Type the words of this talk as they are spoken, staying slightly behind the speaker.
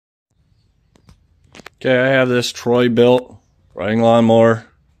Okay, I have this Troy-Bilt riding lawnmower.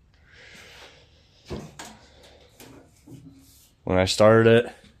 When I started it,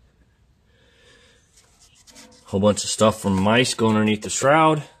 a whole bunch of stuff from mice going underneath the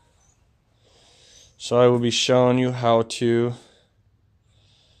shroud. So I will be showing you how to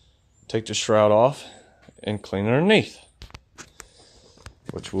take the shroud off and clean underneath,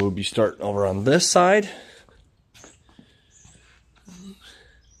 which we'll be starting over on this side.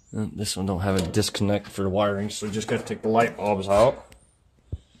 And this one don't have a disconnect for the wiring, so you just got to take the light bulbs out.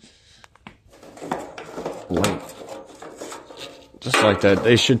 Just like that.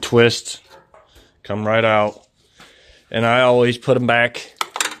 They should twist, come right out. And I always put them back,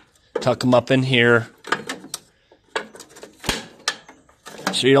 tuck them up in here,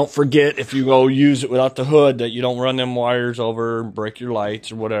 so you don't forget if you go use it without the hood that you don't run them wires over and break your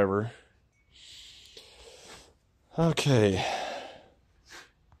lights or whatever. Okay.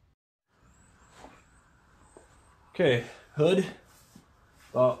 Okay, hood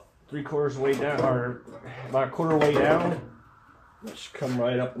about 3/4 way down, or about a quarter way down. Let's come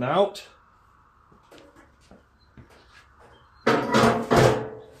right up and out.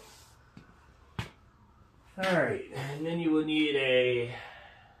 Alright, and then you will need a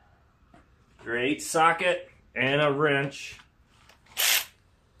grate socket and a wrench.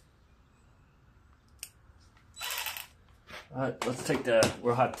 Let's take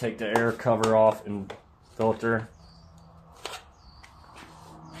we'll have to take the air cover off and filter.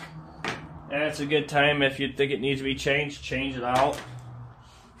 And it's a good time if you think it needs to be changed, change it out.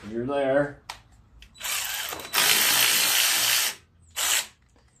 You're there.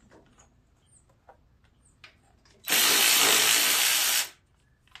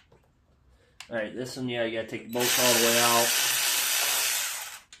 Alright, this one, yeah, you gotta take the bolts all the way out.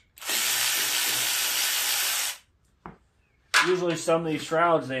 Usually some of these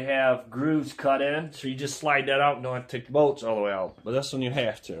shrouds, they have grooves cut in, so you just slide that out and don't have to take the bolts all the way out. But this one you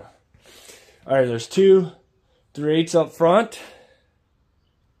have to. Alright, there's 2 3/8 up front.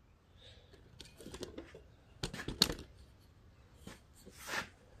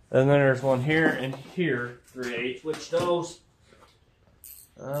 And then there's one here and here, 3/8, which those,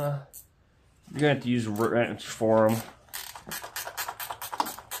 you're going to have to use a wrench for them.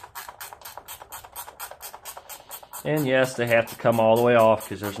 And yes, they have to come all the way off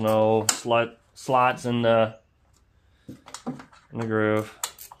because there's no slots in the groove.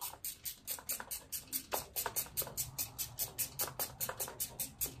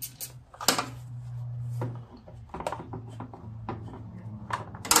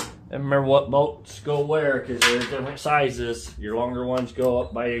 And remember what bolts go where, because they're different sizes. Your longer ones go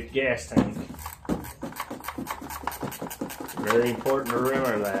up by your gas tank. Very important to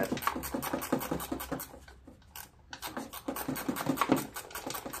remember that.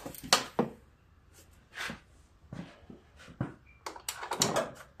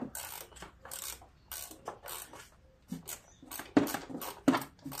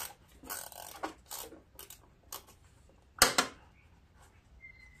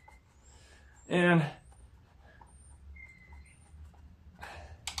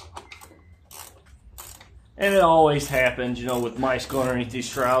 And it always happens, you know, with mice going underneath these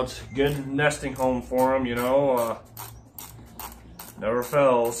shrouds. Good nesting home for them, you know. Never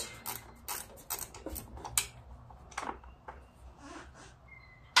fails.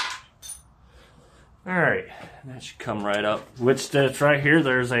 Alright, that should come right up. Which stitch right here,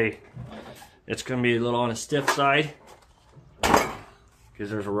 it's going to be a little on the stiff side, because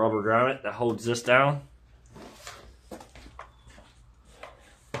there's a rubber grommet that holds this down.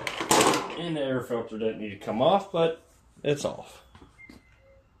 And the air filter doesn't need to come off, but it's off.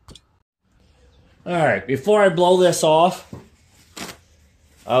 Alright, before I blow this off,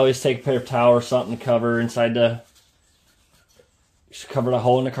 I always take a paper towel or something to cover inside cover the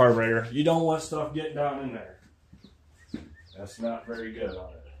hole in the carburetor. You don't want stuff getting down in there. That's not very good on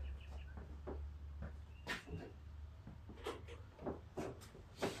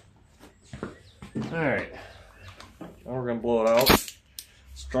it. Alright, now we're going to blow it out.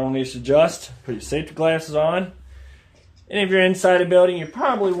 Strongly suggest, put your safety glasses on. And if you're inside a building, you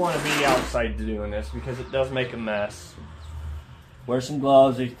probably want to be outside doing this because it does make a mess. Wear some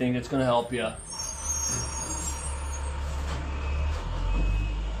gloves if you think it's going to help you.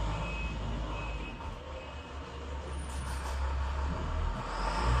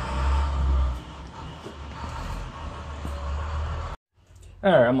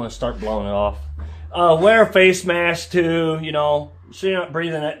 Alright, I'm going to start blowing it off. Wear a face mask too, you know, so you're not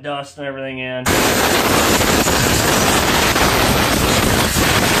breathing that dust and everything in.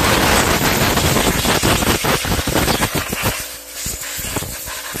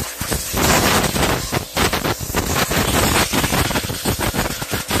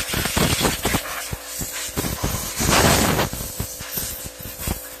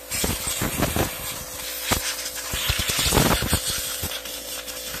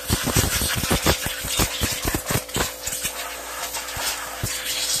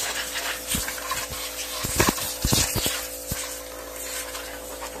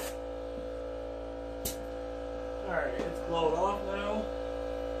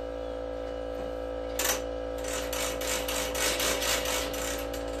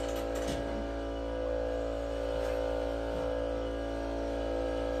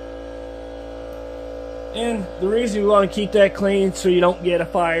 And the reason we want to keep that clean so you don't get a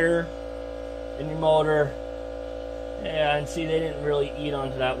fire in your motor. Yeah, and see, they didn't really eat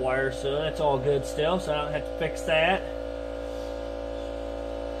onto that wire, so that's all good still, so I don't have to fix that.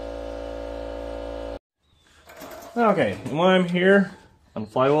 Okay, and while I'm here on the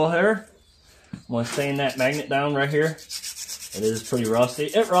flywheel here, I'm going to sand that magnet down right here. It is pretty rusty.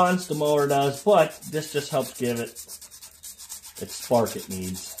 It runs, the mower does, but this just helps give it its spark it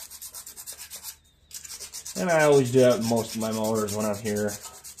needs. And I always do that with most of my motors when I'm here.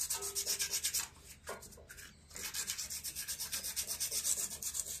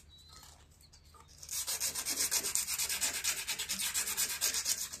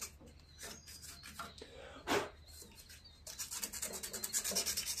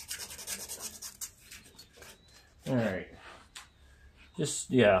 Alright. Just,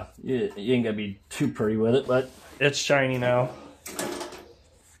 yeah, you ain't gonna be too pretty with it, but it's shiny now.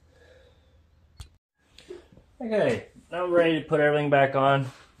 Okay, now I'm ready to put everything back on.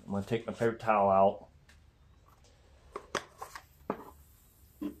 I'm gonna take my paper towel out.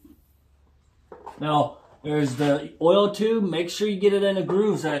 Now, there's the oil tube. Make sure you get it in the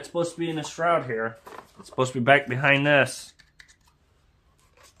grooves that it's supposed to be in the shroud here. It's supposed to be back behind this.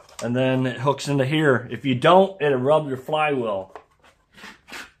 And then it hooks into here. If you don't, it'll rub your flywheel.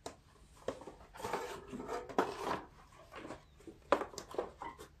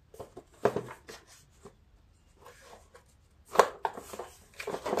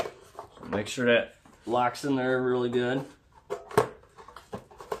 So make sure that locks in there really good.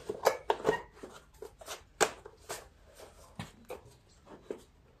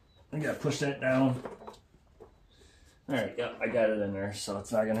 I gotta push that down. Alright, yep, I got it in there, so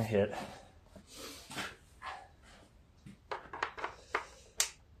it's not gonna hit. Got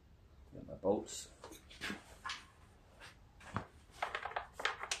my bolts.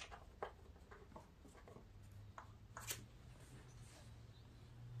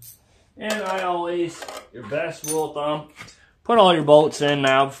 And I always, your best rule of thumb, put all your bolts in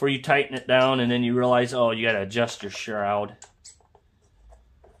now before you tighten it down, and then you realize, oh, you gotta adjust your shroud.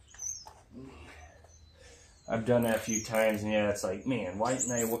 I've done that a few times, and yeah, it's like, man, why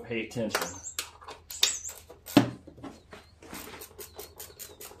didn't I pay attention?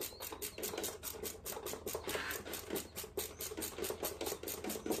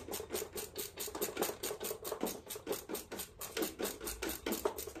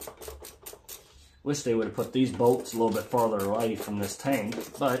 Wish they would have put these bolts a little bit farther away from this tank,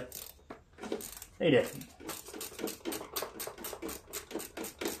 but they didn't.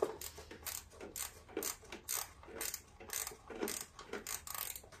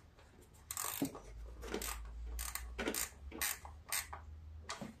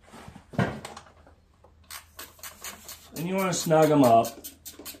 And you want to snug them up,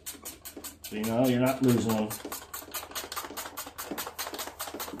 so you know you're not losing them.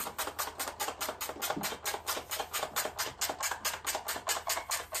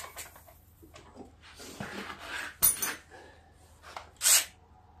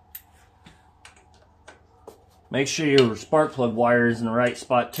 Make sure your spark plug wire is in the right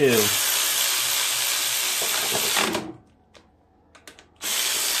spot too.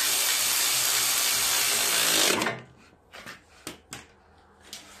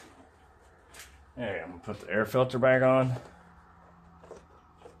 There, I'm gonna put the air filter back on.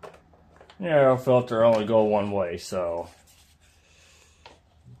 The air filter only go one way, so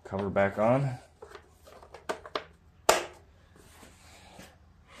cover back on.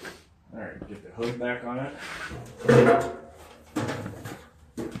 Alright, get the hood back on it.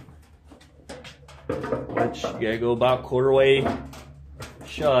 Which you gotta go about quarter way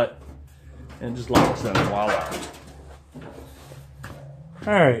shut and just locks them. Voila.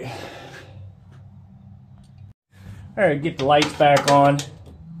 Alright. Alright, get the lights back on.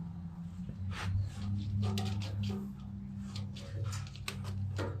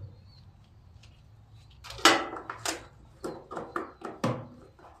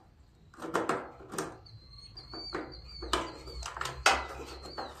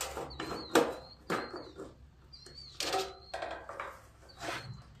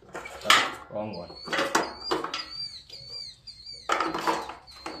 Wrong one.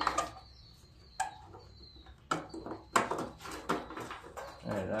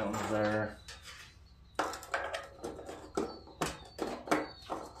 Alright, that one's there.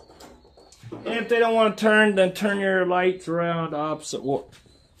 And if they don't want to turn, then turn your lights around the opposite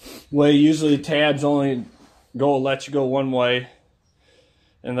way. Usually tabs only let you go one way.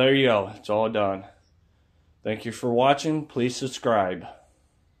 And there you go. It's all done. Thank you for watching. Please subscribe.